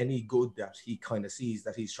than any good that he kind of sees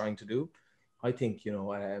that he's trying to do. I think,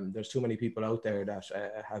 there's too many people out there that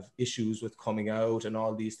have issues with coming out and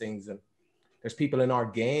all these things. And there's people in our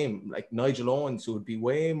game, like Nigel Owens, who would be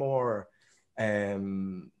way more, I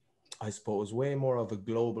suppose, way more of a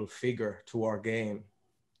global figure to our game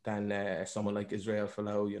than someone like Israel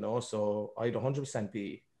Folau, so I'd 100%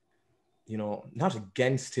 be, not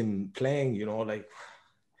against him playing, like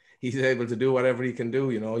he's able to do whatever he can do,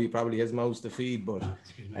 he probably has mouths to feed, but,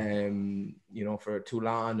 for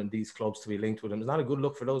Toulon and these clubs to be linked with him, it's not a good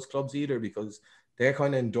look for those clubs either, because they're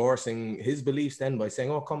kind of endorsing his beliefs then by saying,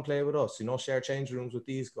 oh, come play with us, share change rooms with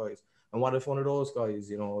these guys. And what if one of those guys,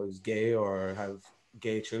 is gay or have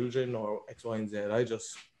gay children or X, Y, and Z?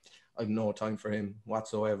 I've no time for him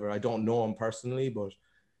whatsoever. I don't know him personally, but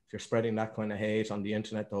if you're spreading that kind of hate on the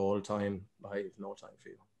internet the whole time, I have no time for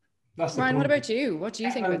you. Ryan, what about you? What do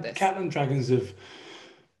you think about this? Catalan Dragons have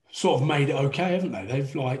sort of made it okay, haven't they?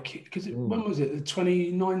 They've when was it?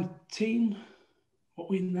 2019? What are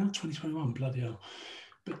we now? 2021, bloody hell.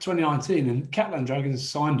 But 2019, and Catalan Dragons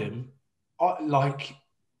signed him.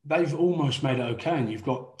 They've almost made it okay, and you've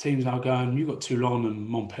got teams now going, you've got Toulon and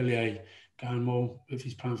Montpellier going, well, if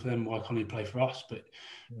he's playing for them, why can't he play for us? But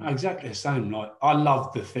exactly the same. Like, I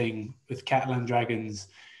love the thing with Catalan Dragons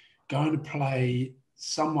going to play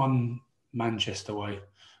someone Manchester way.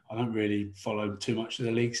 I don't really follow too much of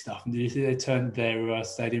the league stuff. And did you see they turned their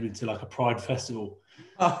stadium into like a pride festival?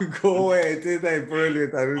 Oh, go away, did they?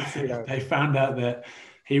 Brilliant. I didn't see that. They found out that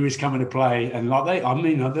he was coming to play, and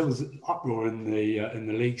there was uproar in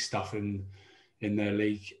the league stuff in their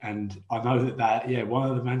league, and I know that one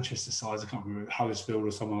of the Manchester sides, I can't remember, Huddersfield or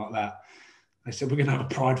something like that, they said we're going to have a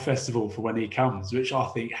pride festival for when he comes, which I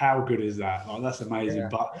think, how good is that? Like, that's amazing.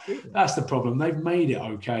 But that's the problem. They've made it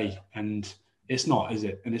okay, and it's not, is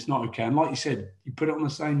it? And it's not okay. And like you said, you put it on the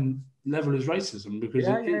same level as racism, because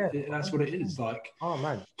that's what it is. Like, oh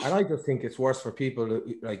man, and I just think it's worse for people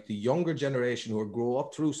like the younger generation who will grow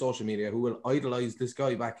up through social media, who will idolize this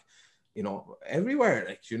guy back, everywhere.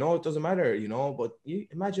 Like, it doesn't matter, but you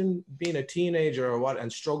imagine being a teenager or what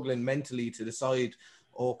and struggling mentally to decide,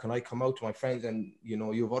 oh, can I come out to my friends? And,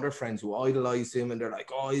 you have other friends who idolize him and they're like,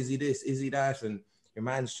 oh, is he this? Is he that? And your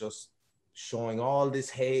man's just showing all this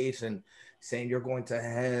hate and saying you're going to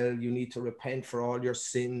hell, you need to repent for all your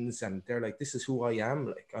sins. And they're like, this is who I am.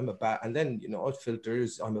 Like, I'm a bad, and then, it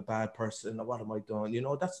filters, I'm a bad person. What am I doing?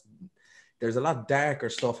 There's a lot darker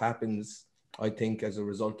stuff happens, I think, as a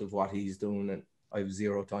result of what he's doing, and I have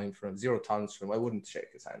zero time for him, zero tolerance for him. I wouldn't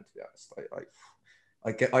shake his hand, to be honest.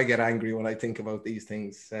 I get angry when I think about these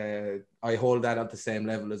things. I hold that at the same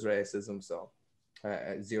level as racism, so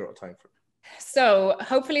zero time for him. So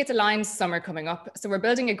hopefully it's a Lions summer coming up. So we're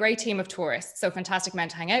building a great team of tourists. So fantastic men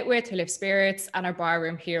to hang out with, who lift spirits, and our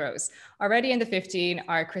barroom heroes. Already in the 15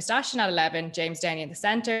 are Chris Ashton at 11, James Denny in the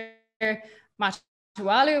centre, Matt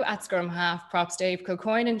Tualu at scrum half, props Dave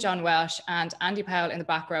Kilcoyne and John Welsh, and Andy Powell in the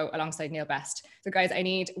back row alongside Neil Best. So guys, I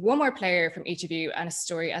need one more player from each of you and a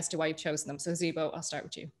story as to why you've chosen them. So Zeebo, I'll start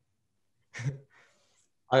with you.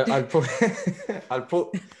 I'll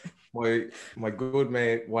put my good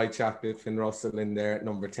mate White Chappie Finn Russell in there at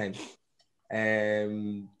number 10,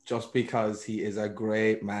 just because he is a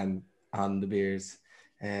great man on the beers.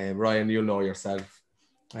 Ryan, you'll know yourself.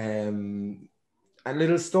 A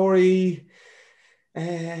little story.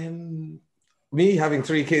 Me having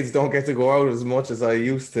 3 kids don't get to go out as much as I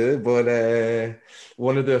used to, but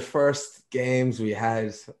one of the first games we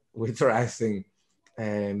had with racing,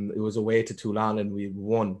 it was away to Toulon and we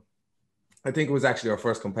won. I think it was actually our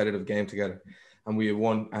first competitive game together, and we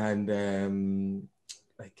won. And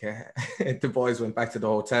the boys went back to the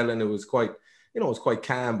hotel, and it was quite, it was quite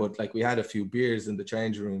calm, but like we had a few beers in the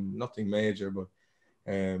change room, nothing major, but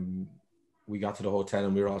we got to the hotel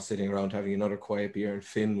and we were all sitting around having another quiet beer, and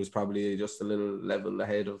Finn was probably just a little level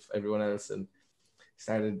ahead of everyone else, and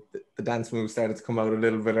the dance move started to come out a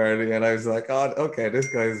little bit early, and I was like, oh, okay, this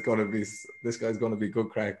guy's gonna be good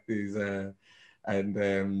crack. The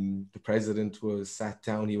president was sat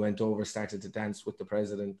down. He went over, started to dance with the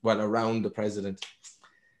president, around the president.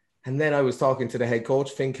 And then I was talking to the head coach.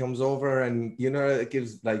 Finn comes over, and it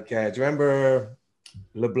gives like, do you remember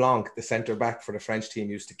LeBlanc, the centre back for the French team,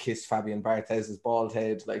 used to kiss Fabien Barthez's bald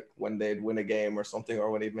head like when they'd win a game or something, or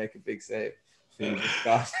when he'd make a big save? Finn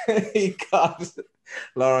just he got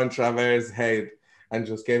Laurent Traverse's head and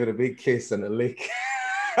just gave it a big kiss and a lick.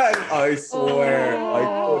 And I swear, I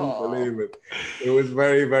couldn't believe it. It was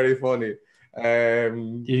very, very funny.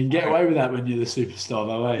 You can get away with that when you're the superstar,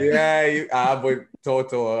 though, eh? Yeah, but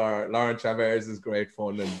Toto or Laurent Travers is great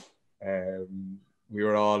fun, and we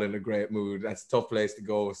were all in a great mood. That's a tough place to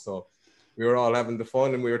go, so we were all having the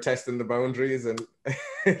fun, and we were testing the boundaries, and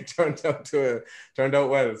it turned out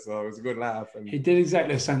well. So it was a good laugh. And he did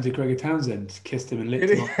exactly as Santa Gregor Townsend kissed him and licked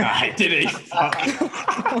him. Did he?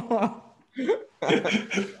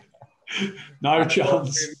 No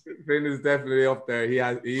chance. Finn is definitely up there.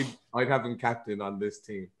 I'd have him captain on this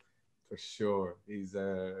team for sure. He's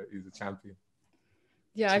a champion.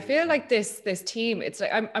 Yeah, I feel like this team, it's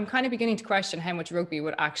like I'm kind of beginning to question how much rugby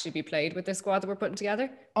would actually be played with this squad that we're putting together.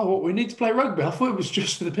 Oh, what, we need to play rugby? I thought it was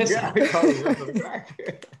just for the piss. Yeah, I thought it was for the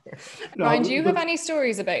crack. Ryan, do you have any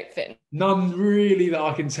stories about Finn? None really that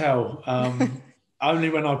I can tell. Only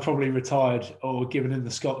when I probably retired or given him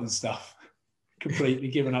the Scotland stuff. Completely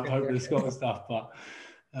given up hope with the Scotland stuff. But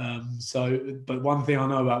one thing I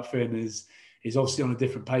know about Finn is he's obviously on a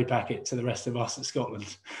different pay packet to the rest of us at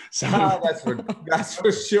Scotland. So that's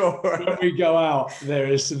for sure. When we go out, there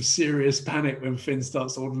is some serious panic when Finn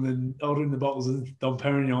starts ordering the bottles of Dom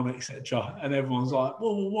Perignon, etc. And everyone's like,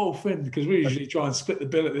 whoa, Finn, because we usually try and split the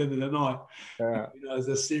bill at the end of the night. Yeah. There's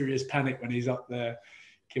a serious panic when he's up there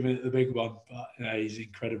giving it the big one. But he's an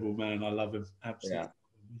incredible man. I love him. Absolutely. Yeah.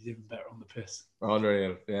 He's even better on the piss.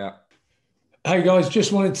 Unreal, yeah. Hey guys,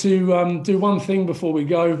 just wanted to do one thing before we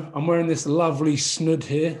go. I'm wearing this lovely snud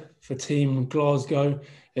here for Team Glasgow.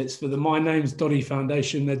 It's for the My Name's Doddy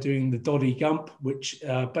Foundation. They're doing the Doddy Gump, which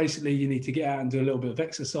basically you need to get out and do a little bit of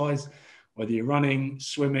exercise, whether you're running,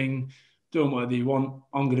 swimming, doing whatever you want.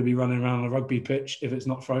 I'm going to be running around a rugby pitch if it's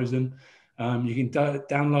not frozen. You can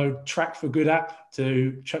download Track for Good app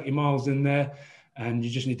to chuck your miles in there. And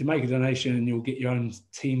you just need to make a donation and you'll get your own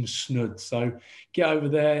team snud. So get over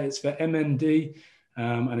there. It's for MND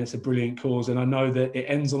and it's a brilliant cause. And I know that it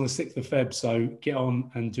ends on the 6th of Feb. So get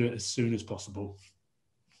on and do it as soon as possible.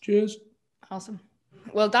 Cheers. Awesome.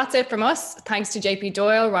 Well, that's it from us. Thanks to JP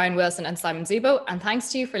Doyle, Ryan Wilson and Simon Zebo. And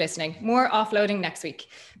thanks to you for listening. More offloading next week.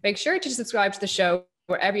 Make sure to subscribe to the show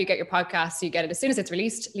wherever you get your podcasts so you get it as soon as it's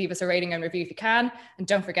released. Leave us a rating and review if you can. And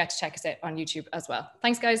don't forget to check us out on YouTube as well.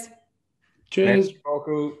 Thanks, guys. Cheers. Thanks,